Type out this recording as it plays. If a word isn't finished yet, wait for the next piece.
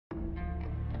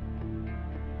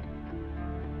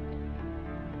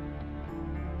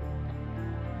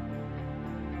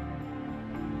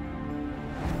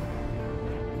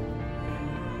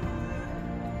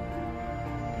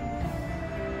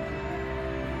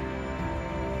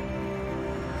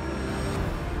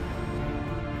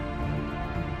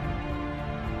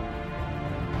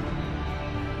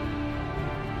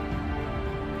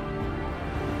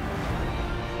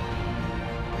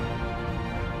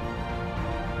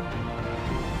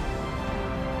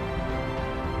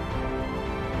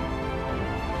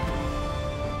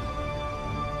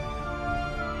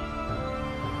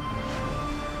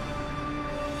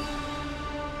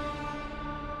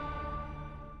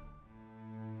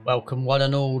Welcome one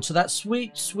and all to that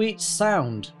sweet, sweet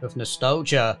sound of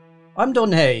nostalgia. I'm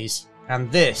donHaize,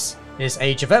 and this is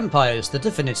Age of Empires, the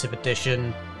definitive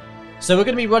edition. So we're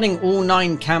going to be running all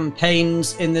 9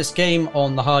 campaigns in this game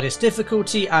on the hardest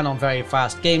difficulty and on very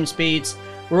fast game speeds.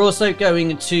 We're also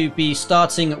going to be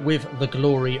starting with the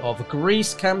Glory of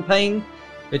Greece campaign,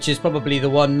 which is probably the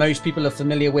one most people are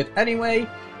familiar with anyway.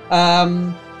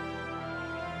 I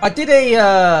did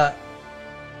a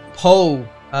poll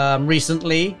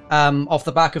recently off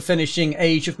the back of finishing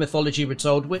Age of Mythology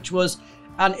Retold, which was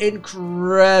an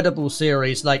incredible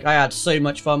series. Like, I had so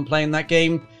much fun playing that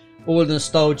game, all the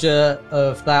nostalgia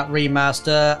of that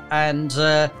remaster, and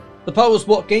the poll was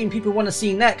what game people want to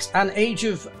see next, and Age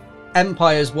of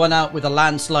Empires won out with a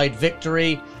landslide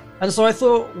victory. And so I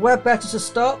thought, where better to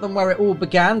start than where it all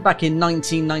began back in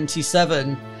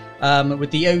 1997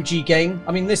 with the OG game.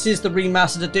 I mean, this is the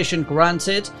remastered edition,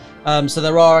 granted, so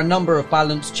there are a number of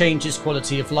balance changes,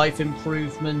 quality of life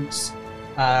improvements,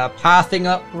 pathing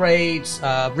upgrades,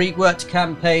 reworked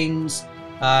campaigns.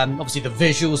 Obviously the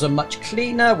visuals are much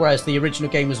cleaner, whereas the original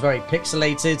game was very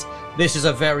pixelated. This is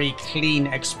a very clean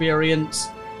experience.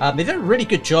 They did a really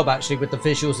good job actually with the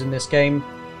visuals in this game.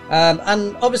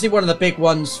 And obviously one of the big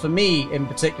ones for me in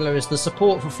particular is the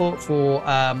support for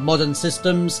modern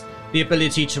systems, the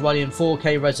ability to run in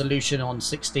 4K resolution on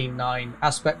 16:9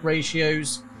 aspect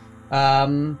ratios.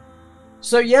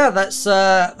 So yeah,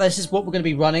 this is what we're going to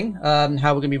be running,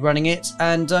 how we're going to be running it.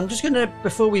 And I'm just going to,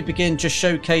 before we begin, just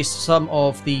showcase some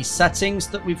of the settings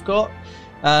that we've got.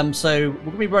 So we're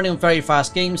going to be running on very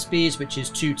fast game speeds, which is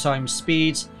 2 times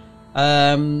speed.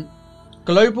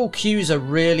 Global queues are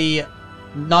really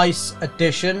nice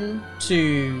addition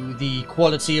to the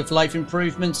quality of life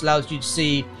improvements. Allows you to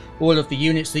see all of the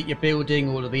units that you're building,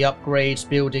 all of the upgrades,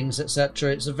 buildings,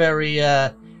 etc. It's a very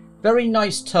very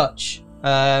nice touch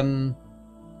to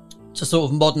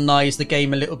sort of modernize the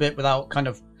game a little bit without kind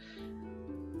of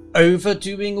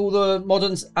overdoing all the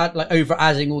moderns, over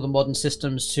adding all the modern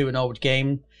systems to an old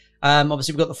game.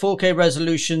 Obviously we've got the 4K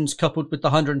resolutions coupled with the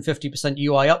 150%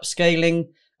 UI upscaling,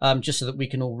 just so that we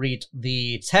can all read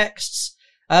the texts.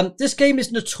 This game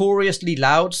is notoriously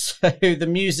loud, so the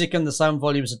music and the sound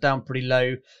volumes are down pretty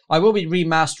low. I will be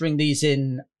remastering these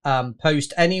in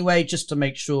post anyway, just to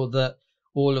make sure that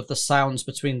all of the sounds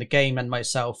between the game and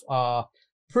myself are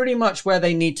pretty much where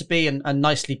they need to be and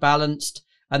nicely balanced.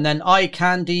 And then eye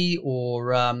candy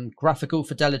or graphical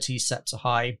fidelity set to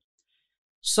high.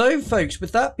 So folks,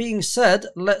 with that being said,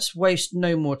 let's waste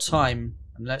no more time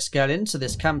and let's get into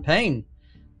this campaign.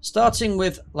 Starting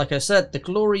with, like I said, the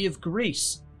Glory of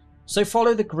Greece. So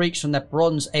follow the Greeks from their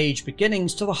Bronze Age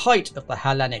beginnings to the height of the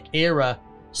Hellenic era.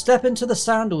 Step into the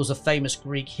sandals of famous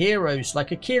Greek heroes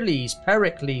like Achilles,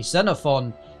 Pericles,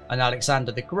 Xenophon, and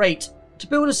Alexander the Great to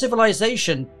build a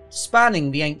civilization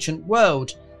spanning the ancient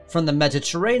world from the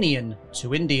Mediterranean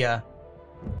to India.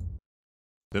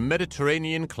 The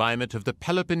Mediterranean climate of the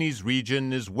Peloponnese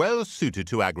region is well suited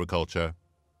to agriculture.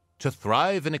 To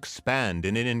thrive and expand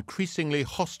in an increasingly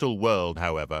hostile world,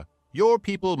 however, your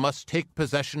people must take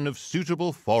possession of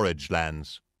suitable forage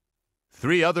lands.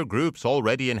 3 other groups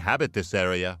already inhabit this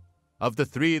area. Of the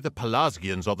 3, the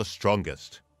Pelasgians are the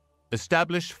strongest.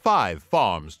 Establish 5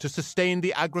 farms to sustain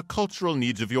the agricultural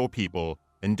needs of your people,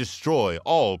 and destroy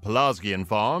all Pelasgian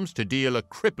farms to deal a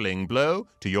crippling blow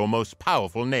to your most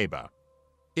powerful neighbor.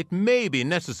 It may be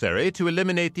necessary to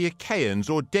eliminate the Achaeans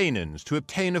or Danans to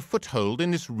obtain a foothold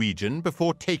in this region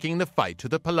before taking the fight to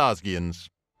the Pelasgians.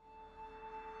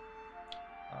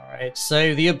 Alright,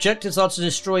 so the objectives are to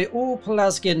destroy all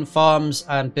Pelasgian farms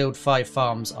and build 5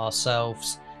 farms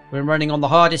ourselves. We're running on the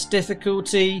hardest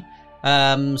difficulty.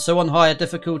 So on higher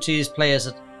difficulties,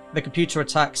 the computer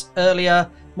attacks earlier,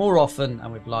 more often,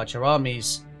 and with larger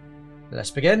armies.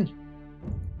 Let's begin.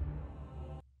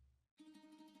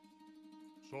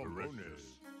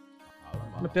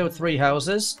 I'm going to build 3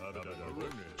 houses.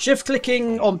 Shift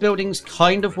clicking on buildings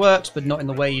kind of works, but not in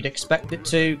the way you'd expect it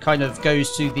to. Kind of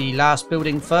goes to the last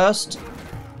building first,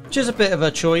 which is a bit of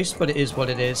a choice, but it is what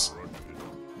it is.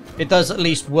 It does at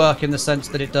least work in the sense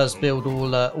that it does build all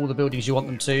the buildings you want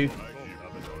them to.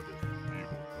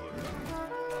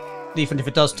 Even if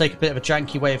it does take a bit of a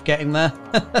janky way of getting there.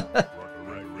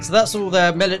 So that's all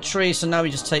their military, so now we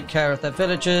just take care of their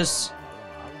villagers.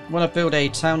 I want to build a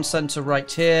town centre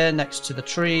right here next to the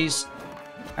trees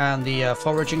and the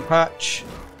foraging patch.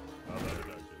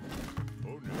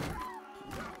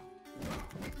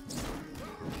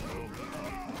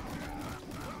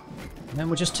 And then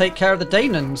we'll just take care of the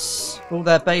Danans. All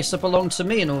their base belong to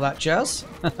me and all that jazz.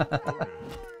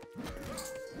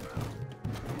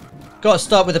 Got to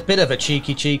start with a bit of a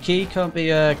cheeky. Can't be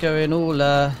going all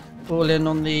all in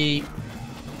on the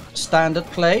standard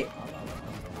plate.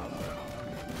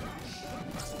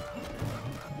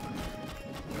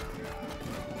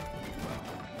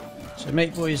 So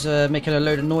mate boy's making a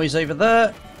load of noise over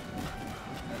there.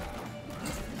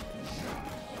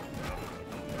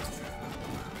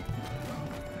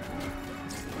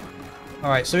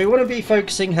 Alright, so we want to be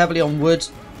focusing heavily on wood.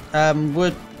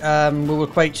 Wood will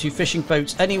equate to fishing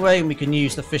boats anyway, and we can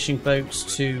use the fishing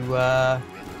boats to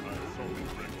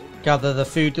gather the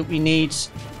food that we need.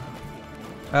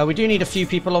 We do need a few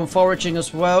people on foraging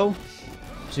as well,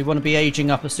 so we want to be aging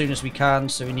up as soon as we can,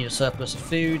 so we need a surplus of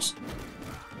food,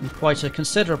 and quite a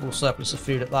considerable surplus of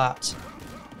food at that.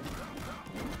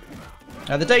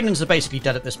 The Danans are basically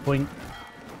dead at this point.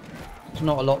 There's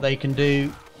not a lot they can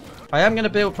do. I am going to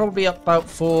build probably up about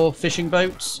 4 fishing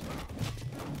boats.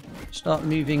 Start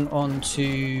moving on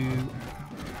to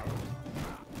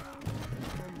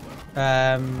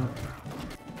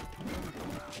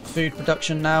food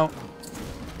production now.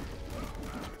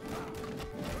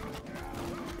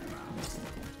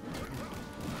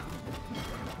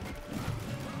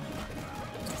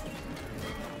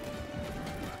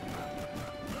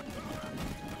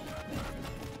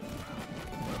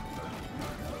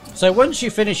 So once you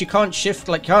finish, you can't shift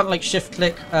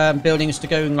click buildings to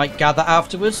go and like gather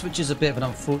afterwards, which is a bit of an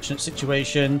unfortunate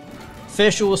situation.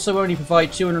 Fish also only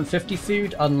provide 250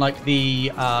 food, unlike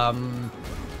the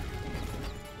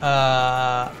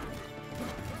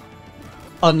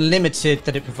unlimited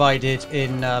that it provided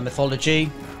in mythology.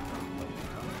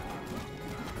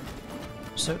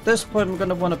 So at this point, I'm going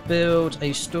to want to build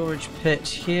a storage pit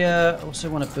here. I also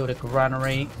want to build a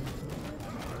granary.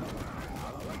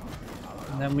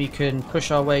 And then we can push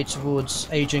our way towards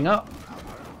aging up.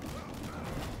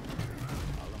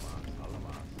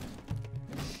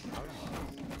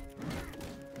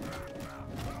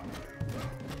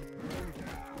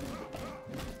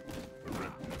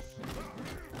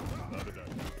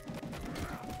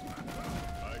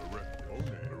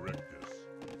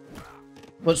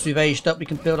 Once we've aged up, we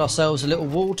can build ourselves a little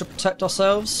wall to protect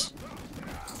ourselves.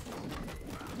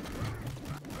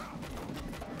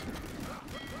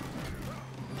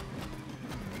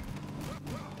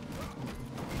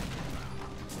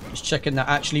 Just checking that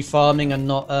actually farming and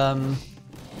not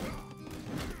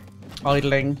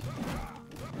idling.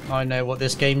 I know what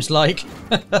this game's like.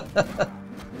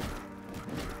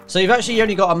 So you've actually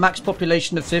only got a max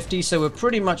population of 50, so we're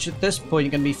pretty much at this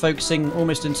point going to be focusing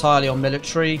almost entirely on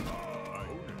military.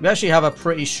 We actually have a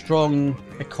pretty strong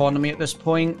economy at this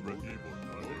point.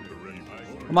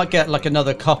 I might get like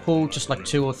another couple, just like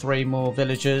 2 or 3 more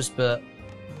villagers, but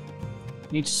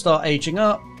need to start aging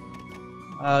up.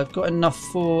 I've got enough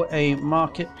for a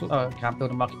market. Oh, I can't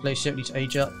build a marketplace yet. I need to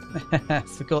age up.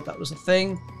 Forgot that was a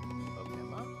thing.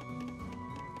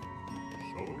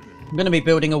 I'm going to be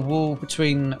building a wall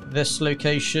between this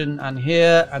location and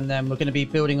here, and then we're going to be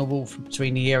building a wall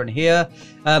between here and here.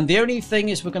 The only thing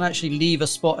is we're going to actually leave a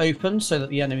spot open so that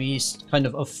the enemies kind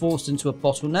of are forced into a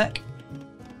bottleneck,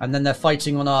 and then they're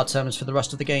fighting on our terms for the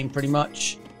rest of the game pretty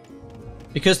much.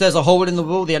 Because there's a hole in the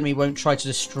wall, the enemy won't try to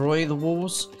destroy the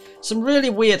walls. Some really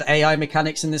weird AI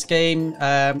mechanics in this game,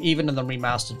 even in the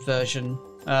remastered version.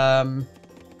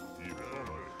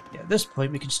 Yeah, at this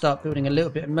point we can start building a little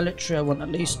bit of military. I want at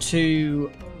least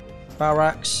 2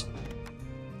 barracks.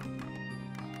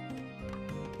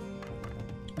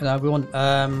 And we want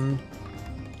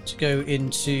to go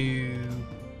into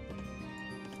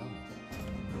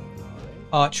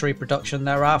archery production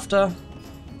thereafter.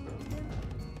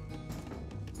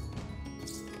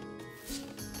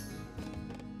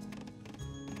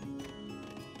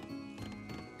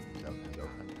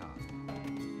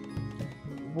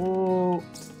 Whoa.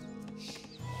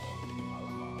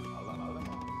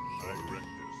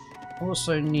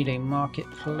 Also need a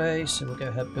marketplace, so we'll go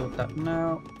ahead and build that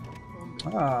now.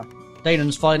 Ah,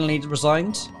 Danan's finally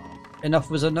resigned.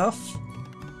 Enough was enough.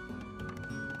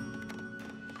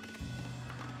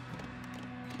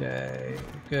 Okay,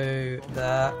 go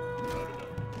there.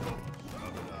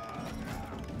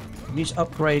 We need to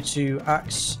upgrade to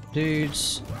axe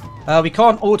dudes. We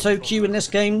can't auto queue in this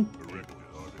game.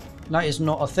 That is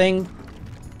not a thing.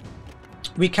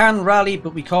 We can rally,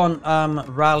 but we can't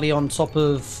rally on top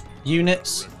of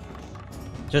units.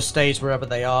 Just stays wherever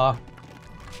they are.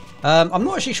 I'm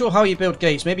not actually sure how you build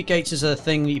gates. Maybe gates is a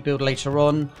thing that you build later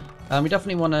on. We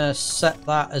definitely want to set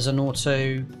that as an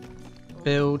auto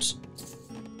build.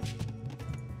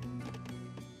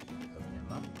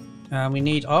 We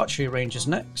need archery ranges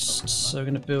next, so we're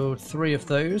going to build 3 of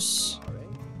those.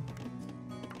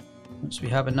 Once we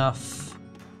have enough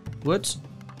wood.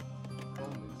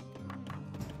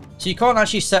 So you can't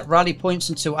actually set rally points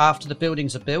until after the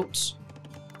buildings are built.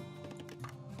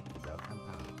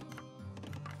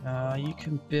 You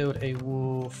can build a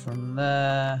wall from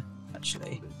there.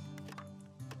 Actually,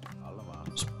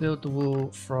 let's build the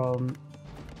wall from...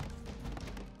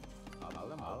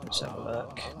 Let's have a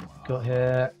look. Got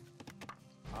here.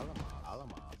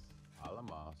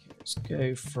 Let's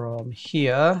go from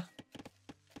here.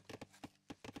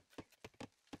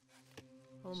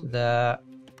 So there.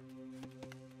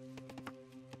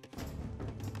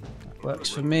 That works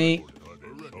for me.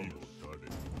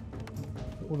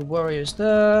 All the warriors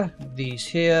there. These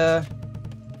here.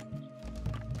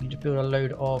 Need to build a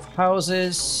load of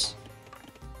houses.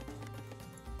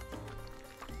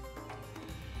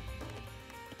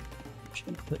 Just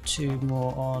going to put 2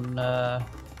 more on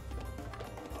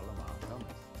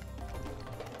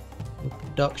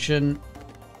production.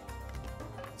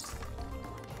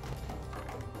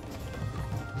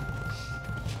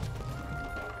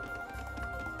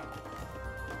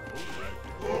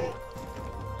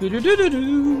 We're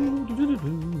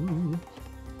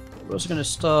also going to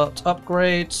start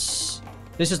upgrades.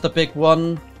 This is the big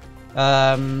one.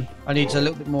 I need a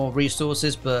little bit more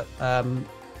resources, but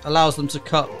allows them to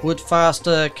cut wood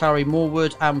faster, carry more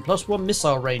wood, and +1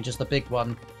 missile range is the big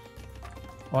one.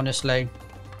 Honestly.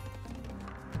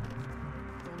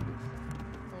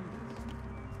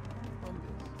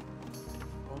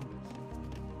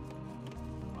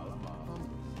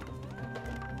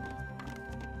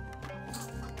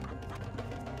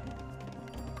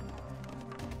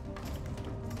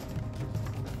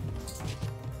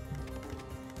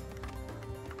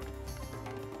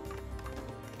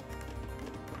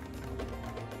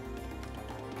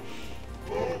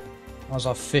 How's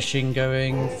our fishing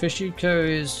going? Fishing co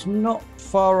is not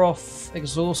far off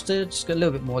exhausted. Just got a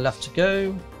little bit more left to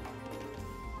go.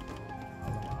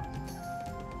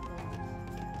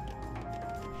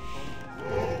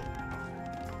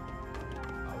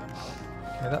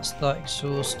 Okay, that's that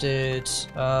exhausted.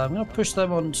 I'm going to push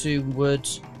them onto wood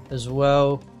as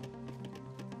well.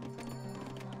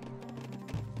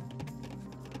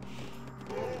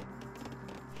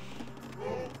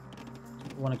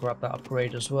 I want to grab that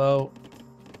upgrade as well.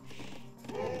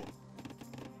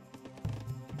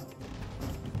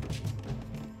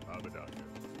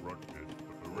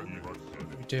 What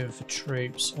are we doing for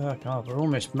troops? Oh god, we're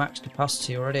almost max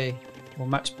capacity already. Or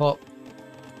max pop.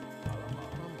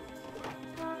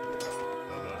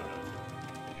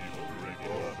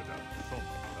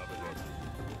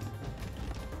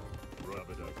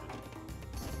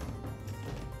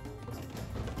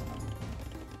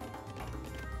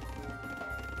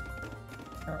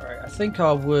 Alright, I think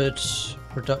our wood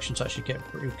production's actually getting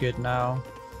pretty good now.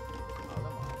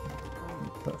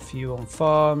 Put a few on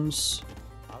farms.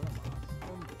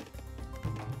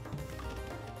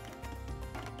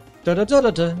 Da da da da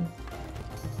da.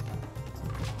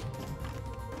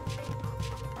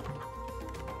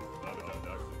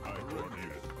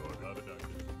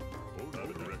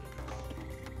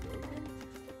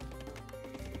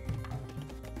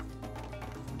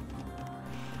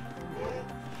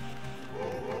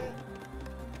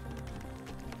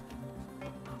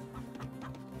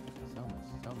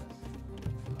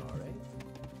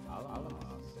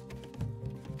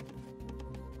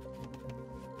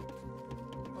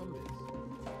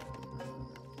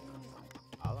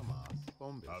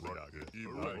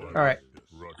 Alright,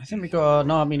 I think we got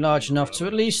an army large enough to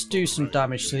at least do some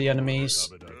damage to the enemies.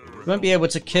 We won't be able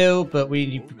to kill, but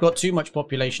we've got too much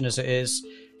population as it is.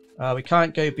 We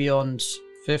can't go beyond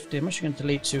 50. I'm actually going to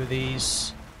delete 2 of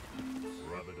these.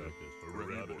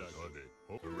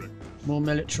 More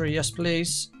military, yes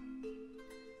please.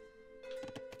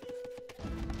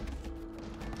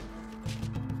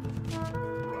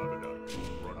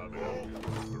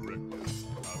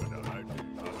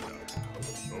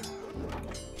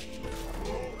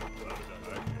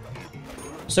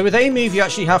 So with A-move, you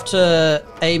actually have to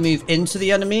A-move into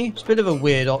the enemy. It's a bit of a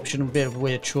weird option, a bit of a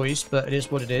weird choice, but it is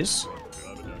what it is.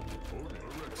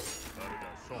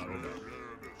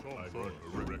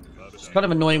 It's kind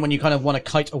of annoying when you kind of want to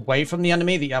kite away from the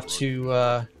enemy that you have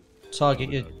to target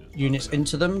your units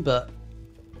into them, but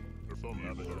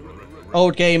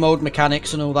old game, old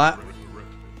mechanics and all that.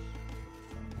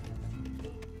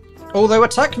 Although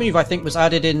attack move, I think, was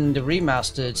added in the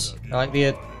remastered, like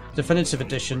the definitive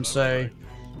edition, so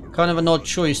kind of an odd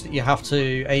choice that you have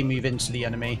to A-move into the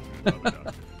enemy.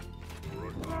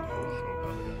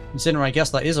 Considering I guess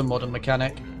that is a modern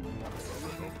mechanic.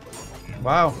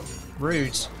 Wow,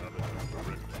 rude.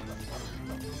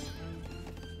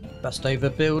 Best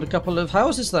overbuild a couple of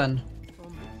houses then.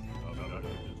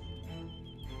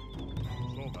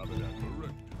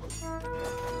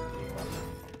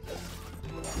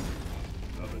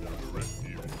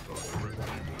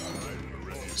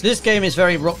 So this game is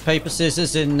very rock, paper,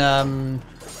 scissors in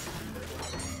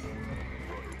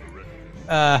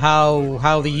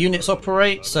how the units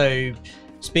operate. So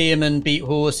spearmen beat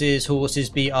horses, horses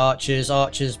beat archers,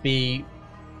 archers beat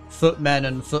footmen,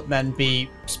 and footmen beat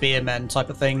spearmen type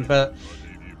of thing. But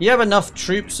you have enough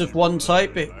troops of one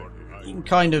type, you can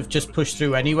kind of just push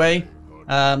through anyway.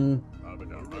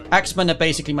 Axemen are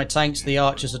basically my tanks. The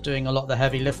archers are doing a lot of the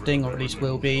heavy lifting, or at least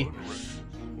will be.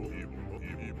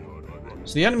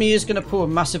 So the enemy is going to pull a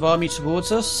massive army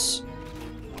towards us.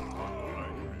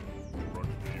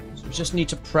 So we just need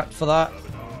to prep for that.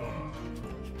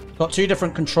 Got two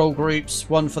different control groups.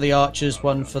 One for the archers,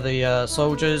 one for the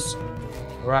soldiers.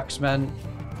 Or axemen.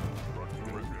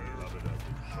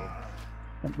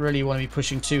 Don't really want to be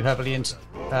pushing too heavily into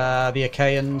the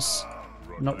Achaeans.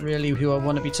 Not really who I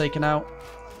want to be taking out.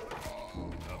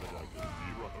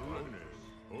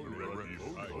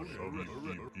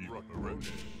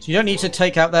 So you don't need to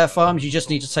take out their farms, you just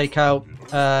need to take out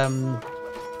the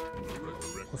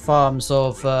farms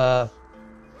of the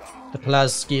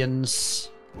Pelasgians.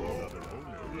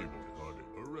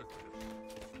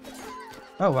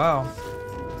 Oh wow.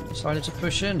 Decided to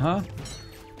push in, huh?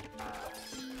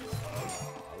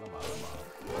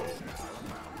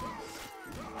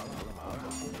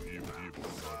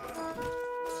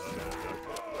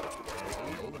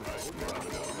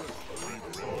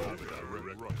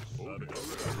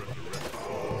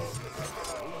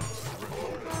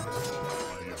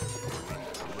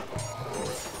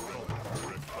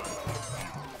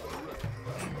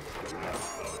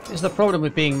 Is the problem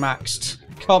with being maxed.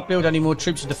 Can't build any more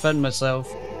troops to defend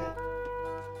myself.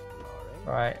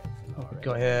 Right, what we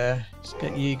got here? Let's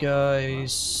get you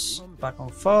guys back on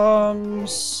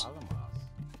farms.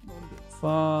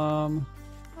 Farm.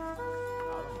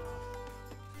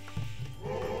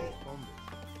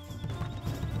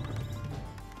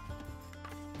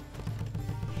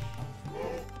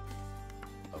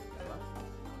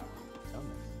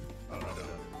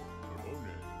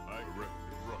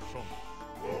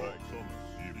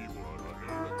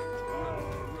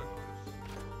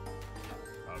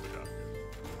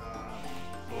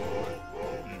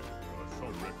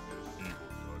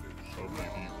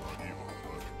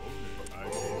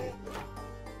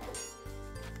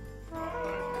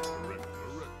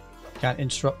 Can't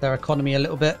interrupt their economy a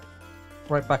little bit.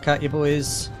 Right back at you,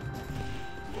 boys.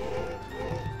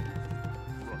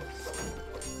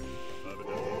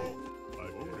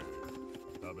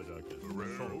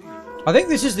 I think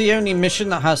this is the only mission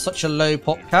that has such a low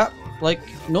pop cap. Like,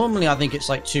 normally I think it's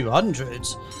like 200.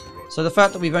 So the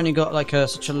fact that we've only got like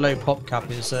such a low pop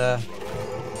cap is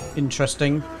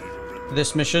interesting for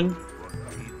this mission.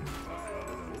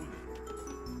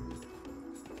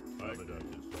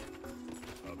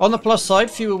 On the plus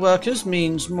side, fewer workers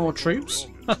means more troops.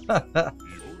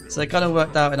 So it kind of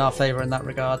worked out in our favour in that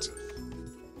regard.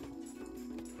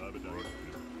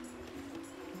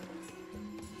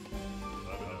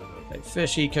 Okay,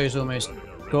 fish eco's almost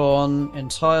gone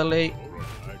entirely.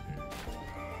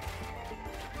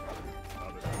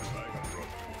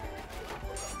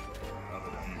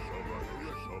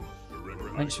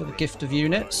 Thanks for the gift of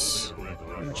units.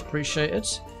 Very much appreciated.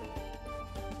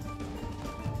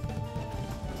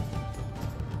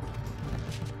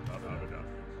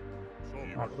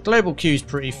 The global queue's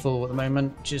pretty full at the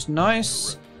moment, which is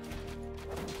nice.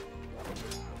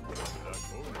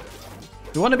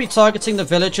 You want to be targeting the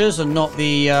villagers and not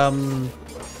the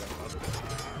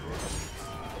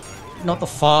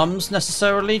farms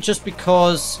necessarily, just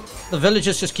because the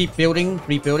villagers just keep rebuilding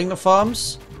the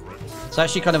farms. It's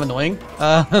actually kind of annoying.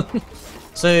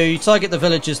 So you target the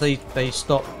villagers, they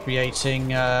stop creating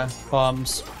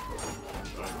farms.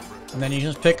 And then you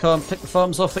just pick the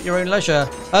farms off at your own leisure.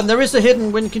 There is a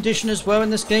hidden win condition as well in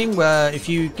this game, where if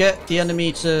you get the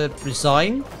enemy to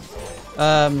resign,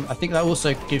 I think that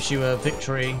also gives you a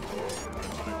victory.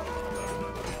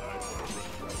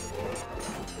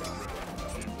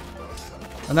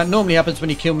 And that normally happens when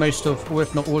you kill most of, or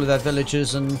if not all of their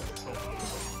villagers, and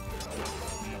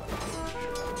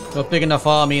got a big enough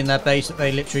army in their base that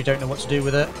they literally don't know what to do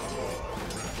with it.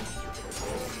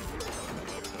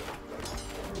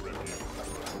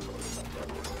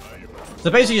 So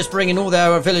basically just bringing all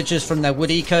their villagers from their wood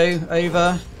eco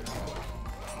over.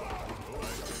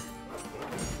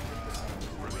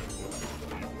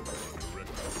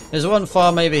 There's one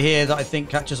farm over here that I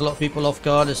think catches a lot of people off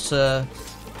guard as to,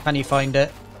 can you find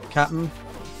it, Captain?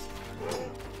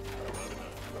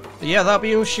 But yeah, that'll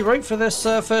be all she wrote for this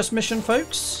first mission,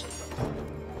 folks.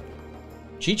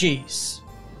 GG's.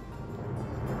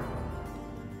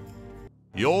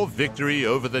 Your victory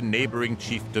over the neighboring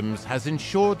chiefdoms has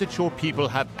ensured that your people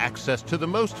have access to the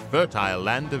most fertile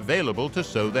land available to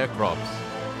sow their crops.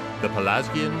 The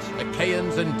Pelasgians,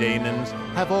 Achaeans, and Daemons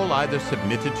have all either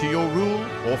submitted to your rule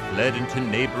or fled into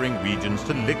neighboring regions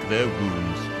to lick their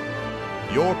wounds.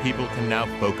 Your people can now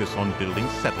focus on building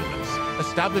settlements,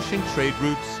 establishing trade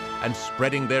routes, and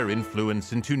spreading their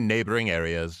influence into neighboring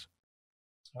areas.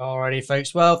 Alrighty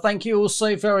folks, well thank you all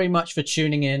so very much for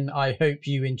tuning in. I hope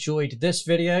you enjoyed this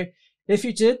video. If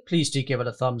you did, please do give it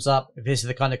a thumbs up. If this is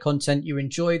the kind of content you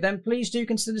enjoy, then please do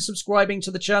consider subscribing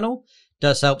to the channel. It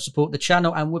does help support the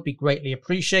channel and would be greatly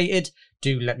appreciated.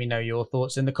 Do let me know your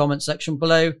thoughts in the comment section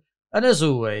below. And as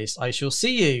always, I shall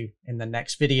see you in the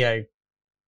next video.